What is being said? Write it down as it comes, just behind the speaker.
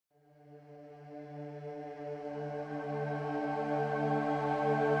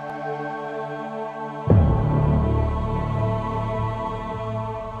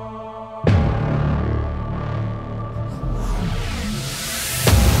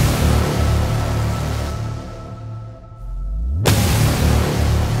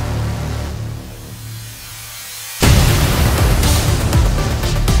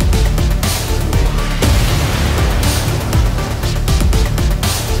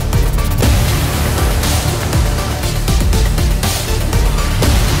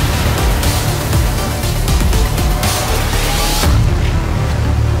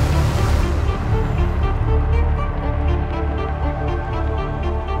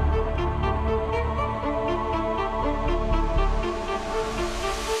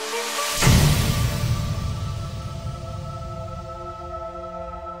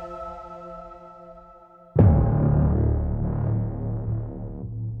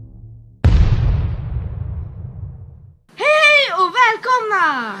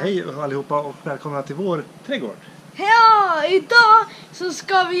Tjena! Hej allihopa och välkomna till vår trädgård. Ja, idag så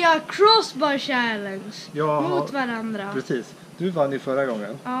ska vi göra Crossbar challenge mot varandra. Precis, du vann ju förra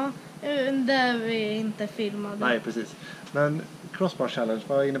gången. Ja, där vi inte filmade. Nej, precis. Men Crossbar challenge,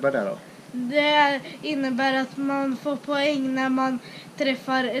 vad innebär det då? Det innebär att man får poäng när man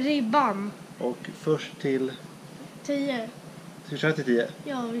träffar ribban. Och först till 10. Ska vi köra till 10?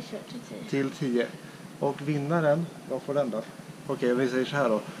 Ja, vi kör till 10. Till 10. Och vinnaren, vad får den då? Okej, vi säger så här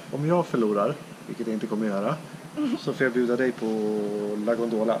då. Om jag förlorar, vilket jag inte kommer göra, så får jag bjuda dig på La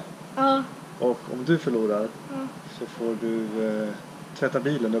Gondola. Ja. Och om du förlorar så får du tvätta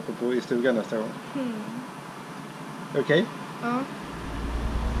bilen uppe i stugan nästa gång. Okej? Ja.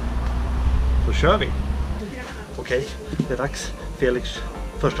 Då kör vi! Okej, det är dags. Felix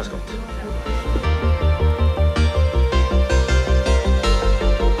första skott.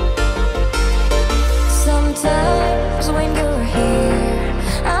 Sometimes when you're here,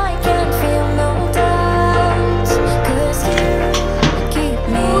 I can't feel no doubt, 'cause you keep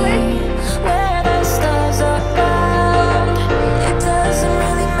me where the stars are found. It doesn't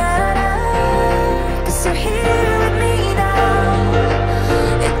really matter, 'cause you're here with me now.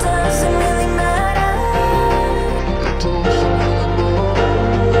 It doesn't really matter.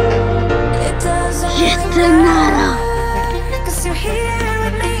 It doesn't really matter, 'cause you're here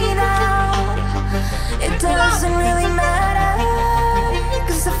with me now. It doesn't really matter,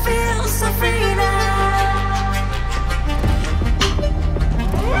 'cause I feel so free now.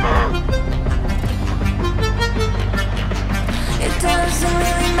 It doesn't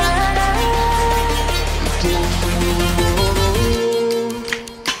really matter.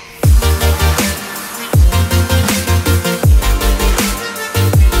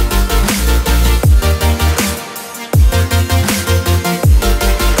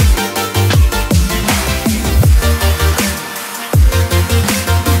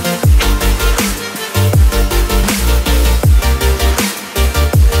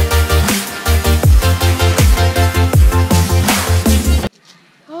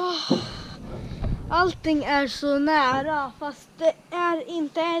 Allting är så nära, fast det är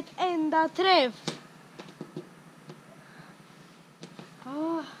inte ett enda träff.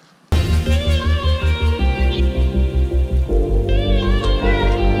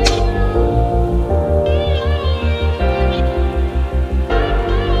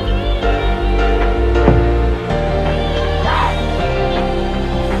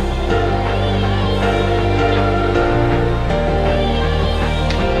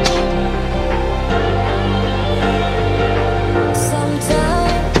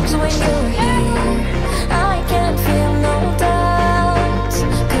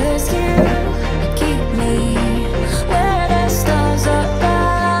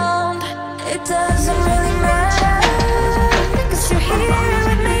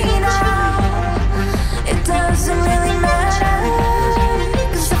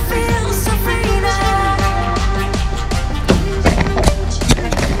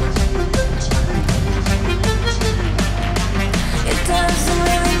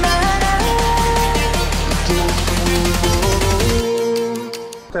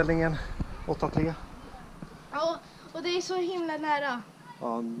 Ställningen 8-3. Ja, och det är så himla nära.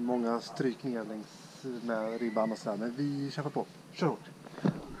 Ja, många strykningar längs med ribban och sådär. Men vi kämpar på. Kör hårt.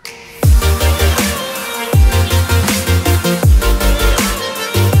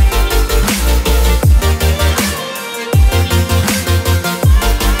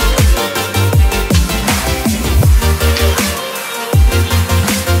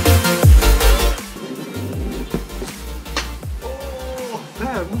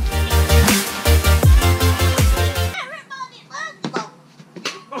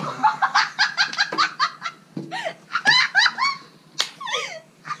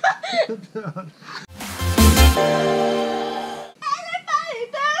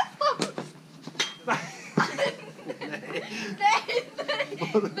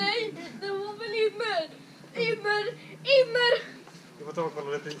 Nej, det var väl immer. Vi får ta och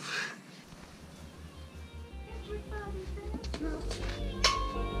kolla repris.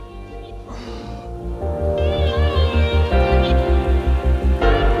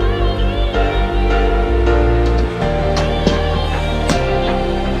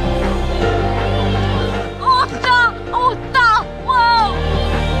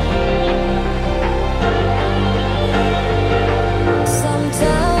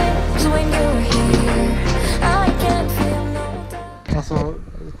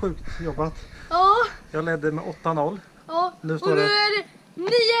 Sjukt jobbat. Ja. Jag ledde med 8-0. Ja. Nu Och står nu det är det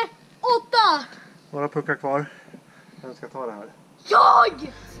 9-8. några puckar kvar. Vem ska ta det här?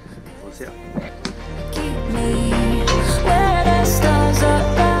 Jag! Får se. Keep me where the stars are.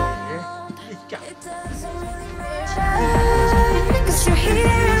 Doesn't really matter, 'cause you're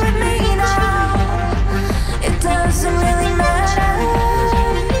here with me now. It doesn't really matter,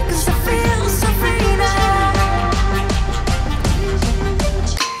 'cause I feel so free now.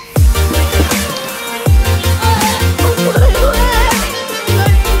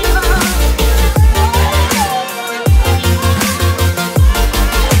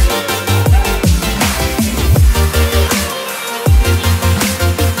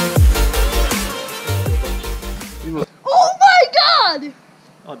 Oh my god!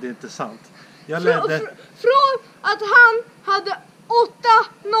 Ja, det är inte sant. Jag ledde... Från att han hade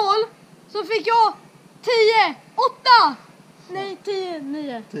 8-0 så fick jag 10-8. Nej,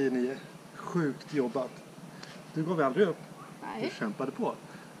 10-9. 10-9. Sjukt jobbat. Du gav aldrig upp. Du Nej, kämpade på.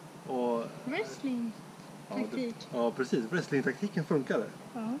 Och... wrestling. Taktik. Ja, precis. Wrestlingtaktiken funkade.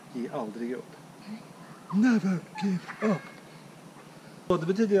 Ja. Ge aldrig upp. Never give up. Och det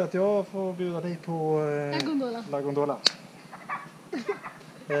betyder ju att jag får bjuda dig på La Gondola.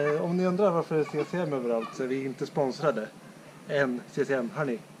 Om ni undrar varför det är CCM överallt så är vi inte sponsrade än CCM,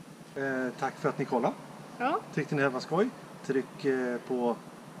 hörni. Tack för att ni kollade. Ja. Tyckte ni det här var skoj? Tryck på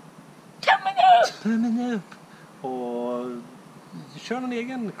Tummen upp! och kör en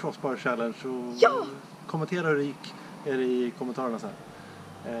egen Crossbar challenge och Ja! kommentera hur det gick i kommentarerna sen.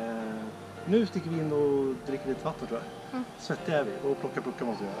 Nu sticker vi in och dricker lite vatten, tror jag. Svettiga är vi och plockar puckar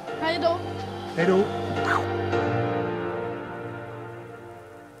måste vi göra. Hej då! Hej då!